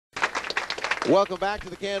Welcome back to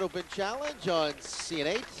the Candlepin Challenge on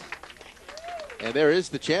CN8. And there is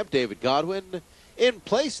the champ, David Godwin, in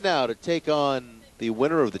place now to take on the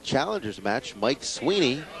winner of the Challengers match, Mike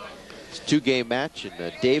Sweeney. It's a two-game match,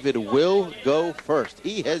 and David will go first.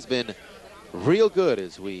 He has been real good,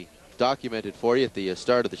 as we documented for you at the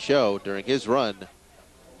start of the show during his run,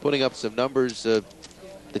 putting up some numbers that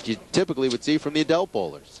you typically would see from the adult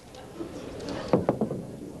bowlers.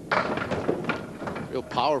 Real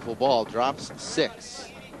powerful ball, drops 6.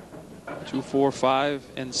 2, 4, 5,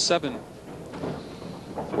 and 7.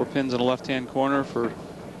 4 pins in the left-hand corner for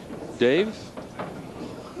Dave.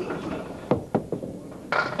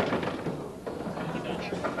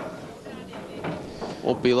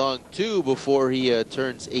 Won't be long, too, before he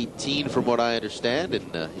turns 18, from what I understand,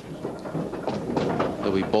 and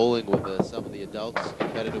he'll be bowling with some of the adults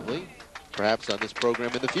competitively, perhaps on this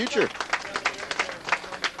program in the future.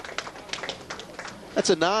 That's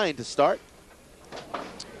a 9 to start.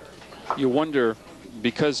 You wonder,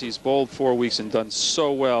 because he's bowled 4 weeks and done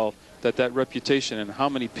so well, that reputation and how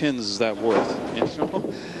many pins is that worth? You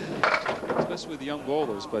know? Especially with young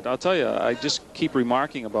bowlers. But I'll tell you, I just keep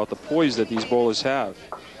remarking about the poise that these bowlers have.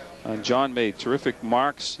 John made terrific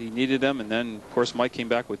marks. He needed them. And then, of course, Mike came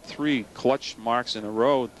back with 3 clutch marks in a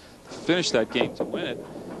row to finish that game to win it.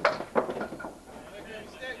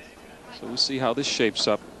 So we'll see how this shapes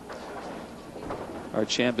up. Our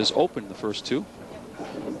champ is open the first 2.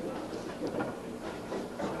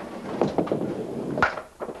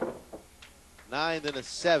 Nine and a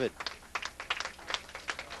 7.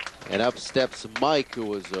 And up steps Mike, who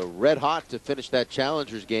was red hot to finish that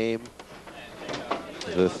Challengers game.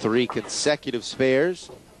 The 3 consecutive spares,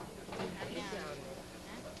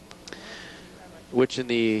 which in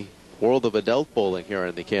the world of adult bowling here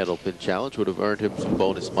in the Candlepin Challenge would have earned him some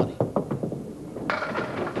bonus money.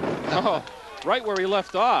 Oh, right where he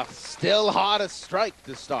left off. Still hot, a strike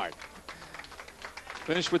to start.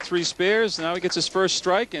 Finished with 3 spares. Now he gets his first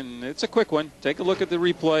strike, and it's a quick one. Take a look at the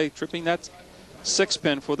replay. Tripping that 6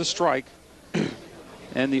 pin for the strike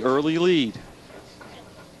and the early lead.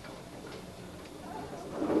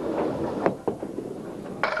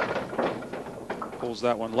 Pulls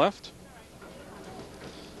that one left.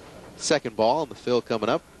 Second ball, and the fill coming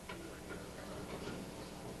up.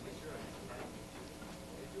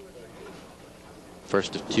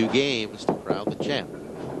 First of 2 games to crown the champ.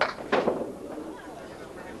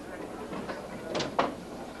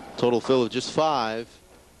 Total fill of just 5.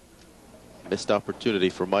 Missed opportunity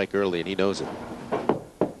for Mike early, and he knows it.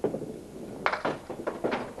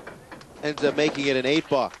 Ends up making it an 8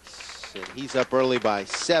 bucks, and he's up early by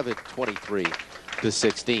 7, 23 to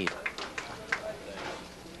 16.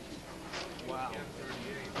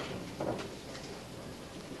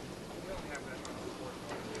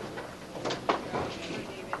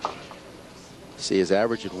 See, his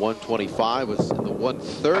average at 125 was in the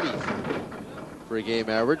 130 for a game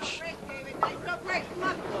average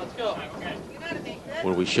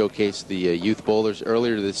when we showcased the youth bowlers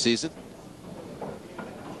earlier this season.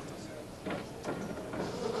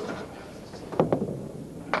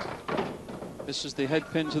 Misses the head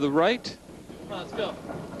pin to the right. Let's go.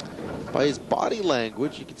 By his body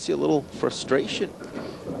language, you can see a little frustration.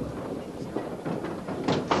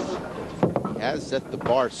 He has set the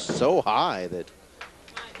bar so high that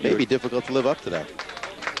it may be difficult to live up to that.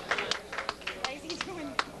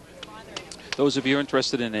 Those of you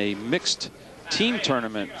interested in a mixed team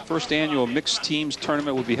tournament, first annual mixed teams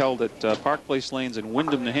tournament will be held at Park Place Lanes in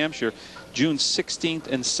Windham, New Hampshire, June 16th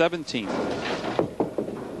and 17th.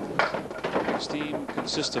 The mixed team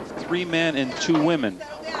consists of 3 men and 2 women.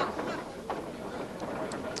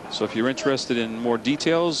 So if you're interested in more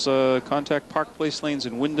details, contact Park Place Lanes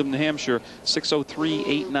in Windham, New Hampshire,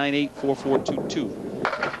 603-898-4422.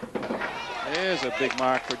 There's a big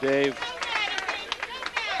mark for Dave.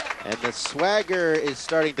 And the swagger is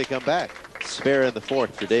starting to come back. Spare in the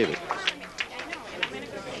 4th for David.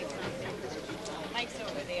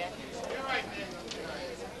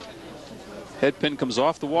 Head pin comes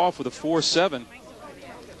off the wall for the 4-7.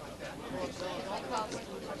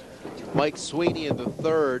 Mike Sweeney in the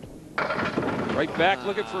 3rd. Right back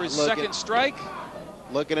looking for his second strike.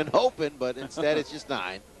 Looking and hoping, but instead it's just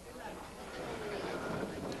 9.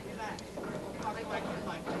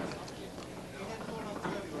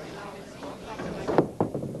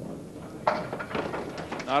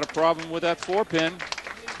 Not a problem with that 4-pin.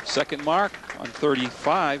 Second mark on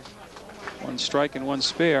 35. 1 strike and 1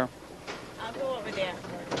 spare. I'll go over there.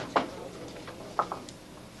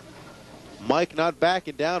 Mike not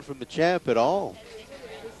backing down from the champ at all.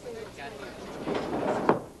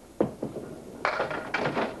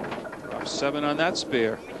 Drop 7 on that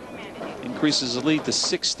spare. increases the lead to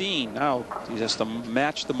 16. Now he has to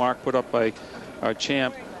match the mark put up by our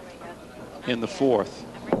champ in the fourth.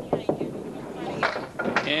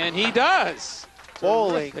 And he does.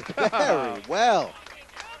 Bowling very well.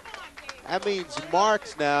 That means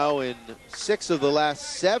Marks now in 6 of the last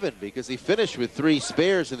 7 because he finished with 3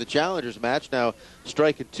 spares in the Challengers match. Now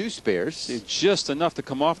striking 2 spares. Just enough to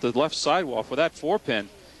come off the left sidewall for that 4-pin.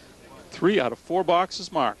 3 out of 4 boxes,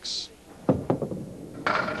 Marks.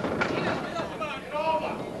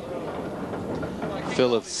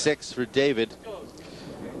 Fill of 6 for David.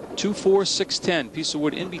 2, 4, 6, 10. Piece of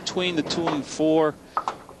wood in between the 2 and 4.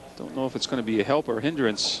 Don't know if it's going to be a help or a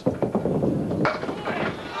hindrance.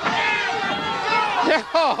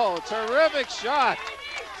 Oh, terrific shot.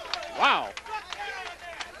 Wow.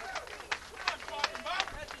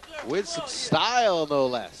 With some style, no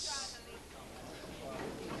less.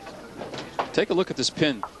 Take a look at this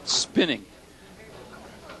pin spinning.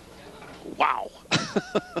 Wow.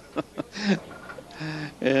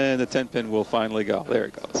 And the 10-pin will finally go. There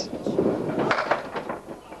it goes.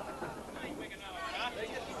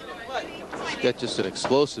 He's got just an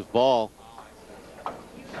explosive ball.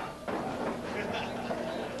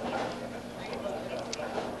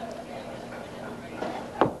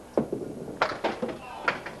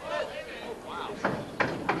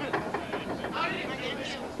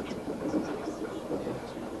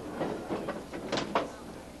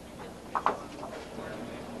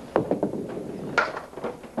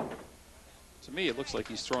 To me, it looks like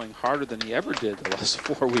he's throwing harder than he ever did the last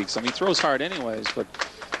 4 weeks. I mean, he throws hard anyways, but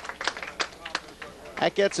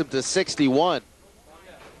that gets him to 61.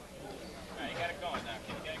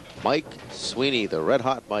 Mike Sweeney, the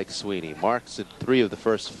red-hot Mike Sweeney, marks in 3 of the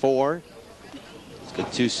first 4. He's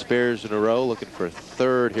got 2 spares in a row, looking for a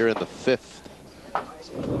 3rd here in the 5th.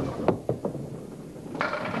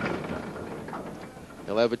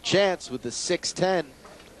 He'll have a chance with the 6-10.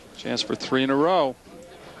 Chance for 3 in a row.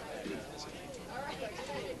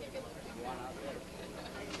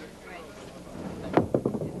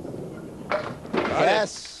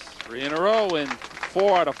 Yes. 3 in a row in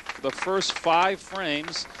 4 out of the first 5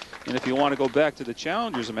 frames. And if you want to go back to the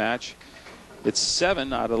Challengers match, it's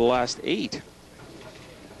 7 out of the last 8.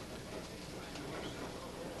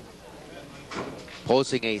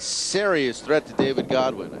 Posing a serious threat to David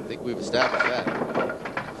Godwin. I think we've established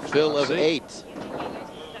that. Fill of 8.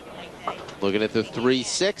 Looking at the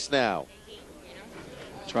 3-6 now.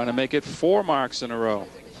 Trying to make it 4 marks in a row.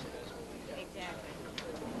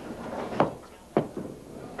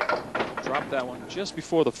 Dropped that one just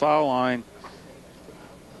before the foul line.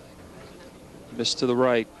 Missed to the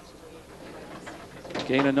right.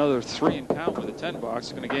 Gain another 3 and count with a 10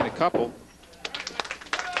 box. Going to gain a couple.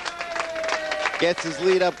 Gets his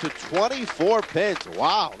lead up to 24 pins.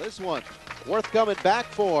 Wow, this one worth coming back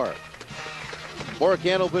for. More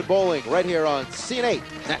Candlepin Bowling right here on CN8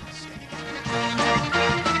 next.